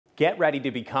Get ready to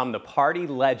become the party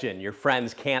legend your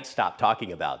friends can't stop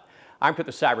talking about. I'm the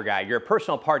CyberGuy, your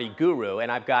personal party guru,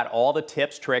 and I've got all the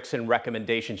tips, tricks, and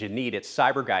recommendations you need at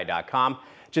CyberGuy.com.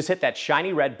 Just hit that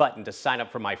shiny red button to sign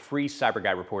up for my free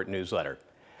CyberGuy Report newsletter.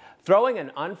 Throwing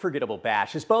an unforgettable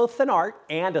bash is both an art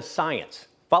and a science.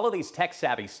 Follow these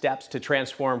tech-savvy steps to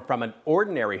transform from an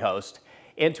ordinary host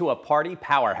into a party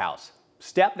powerhouse.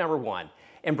 Step number 1,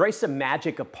 embrace the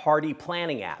magic of party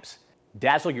planning apps.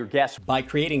 Dazzle your guests by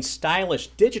creating stylish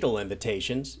digital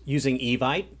invitations using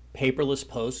Evite, Paperless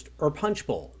Post, or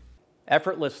Punchbowl.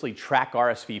 Effortlessly track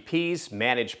RSVPs,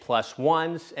 manage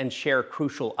 +1s, and share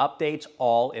crucial updates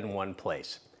all in one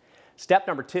place. Step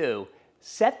number 2,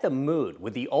 set the mood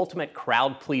with the ultimate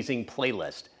crowd-pleasing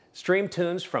playlist. Stream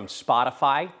tunes from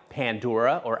Spotify,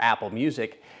 Pandora, or Apple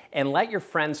Music, and let your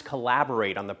friends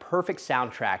collaborate on the perfect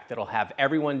soundtrack that'll have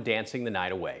everyone dancing the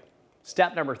night away.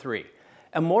 Step number 3,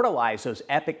 immortalize those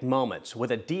epic moments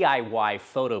with a DIY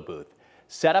photo booth.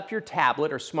 Set up your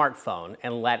tablet or smartphone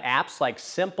and let apps like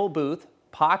Simple Booth,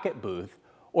 Pocket Booth,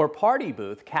 or Party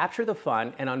Booth capture the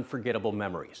fun and unforgettable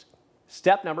memories.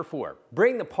 Step number 4,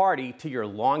 bring the party to your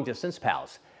long-distance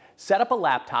pals. Set up a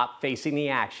laptop facing the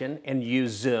action and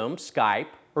use Zoom, Skype,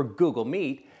 or Google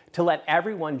Meet to let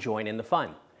everyone join in the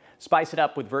fun. Spice it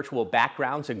up with virtual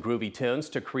backgrounds and groovy tunes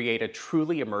to create a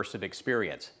truly immersive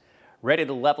experience. Ready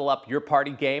to level up your party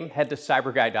game? Head to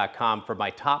CyberGuy.com for my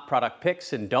top product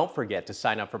picks, and don't forget to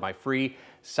sign up for my free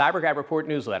CyberGuy Report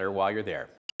newsletter while you're there.